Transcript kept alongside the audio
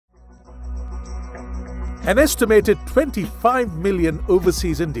An estimated 25 million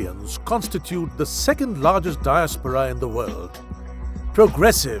overseas Indians constitute the second largest diaspora in the world.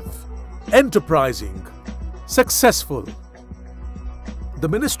 Progressive, enterprising, successful. The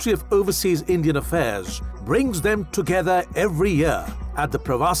Ministry of Overseas Indian Affairs brings them together every year at the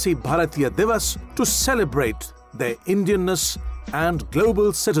Pravasi Bhartiya Divas to celebrate their Indianness and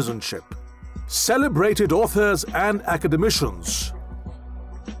global citizenship. Celebrated authors and academicians,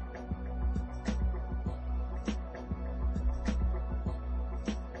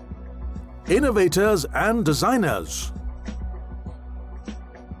 innovators and designers,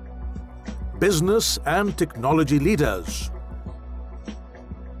 business and technology leaders,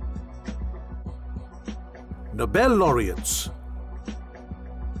 Nobel laureates,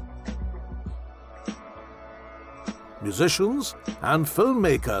 musicians and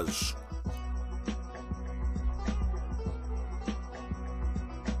filmmakers,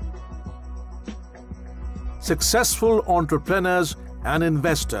 successful entrepreneurs and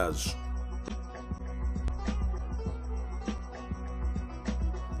investors,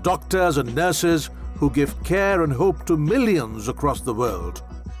 doctors and nurses who give care and hope to millions across the world,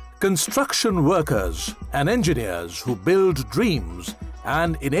 construction workers and engineers who build dreams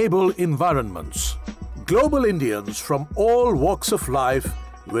and enable environments. Global Indians from all walks of life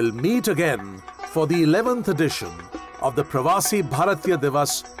will meet again for the 11th edition of the Pravasi Bhartiya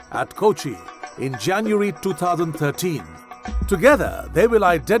Divas at Kochi in January 2013. Together, they will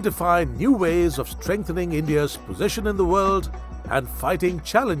identify new ways of strengthening India's position in the world and fighting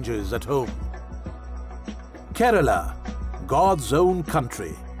challenges at home. Kerala, God's own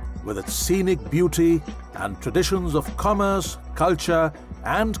country, with its scenic beauty and traditions of commerce, culture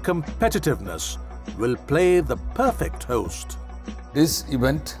and competitiveness, will play the perfect host. This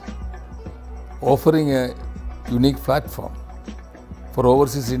event offering a unique platform for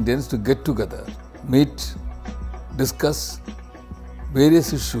overseas Indians to get together, meet, discuss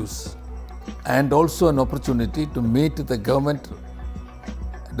various issues, and also an opportunity to meet the government,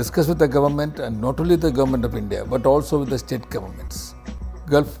 discuss with the government, and not only the government of India but also with the state governments.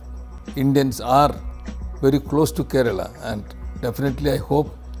 Gulf Indians are very close to Kerala, and definitely I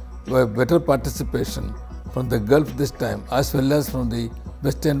hope we have better participation from the Gulf this time as well as from the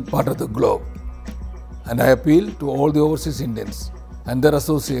western part of the globe. And I appeal to all the overseas Indians and their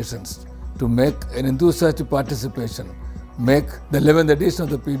associations to make an enthusiastic participation, make the 11th edition of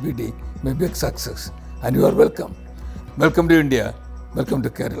the PBD may be a success. And you are welcome. Welcome to India. Welcome to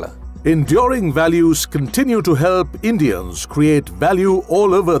Kerala. Enduring values continue to help Indians create value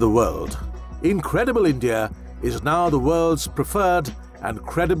all over the world. Incredible India is now the world's preferred and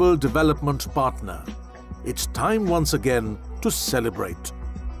credible development partner. It's time once again to celebrate.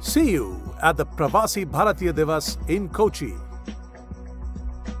 See you at the Pravasi Bhartiya Divas in Kochi.